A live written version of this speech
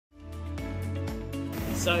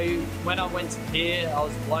So when I went to Pier, I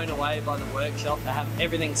was blown away by the workshop. They have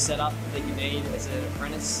everything set up that you need as an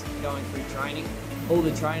apprentice going through training. All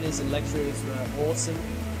the trainers and lecturers were awesome.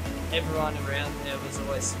 Everyone around there was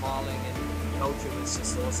always smiling and the culture was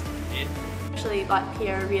just awesome at Pier. Actually, like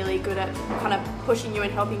Pier are really good at kind of pushing you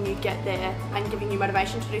and helping you get there and giving you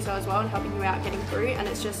motivation to do so as well and helping you out getting through, and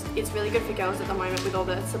it's really good for girls at the moment with all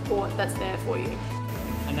the support that's there for you.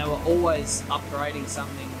 And they were always upgrading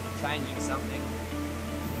something, changing something,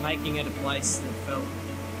 making it a place that felt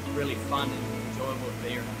really fun and enjoyable to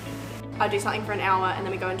be around. I do something for an hour and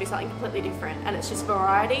then we go and do something completely different, and it's just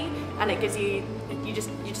variety, and it gives you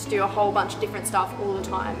just do a whole bunch of different stuff all the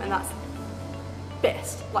time, and that's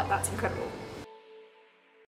best. Like, that's incredible.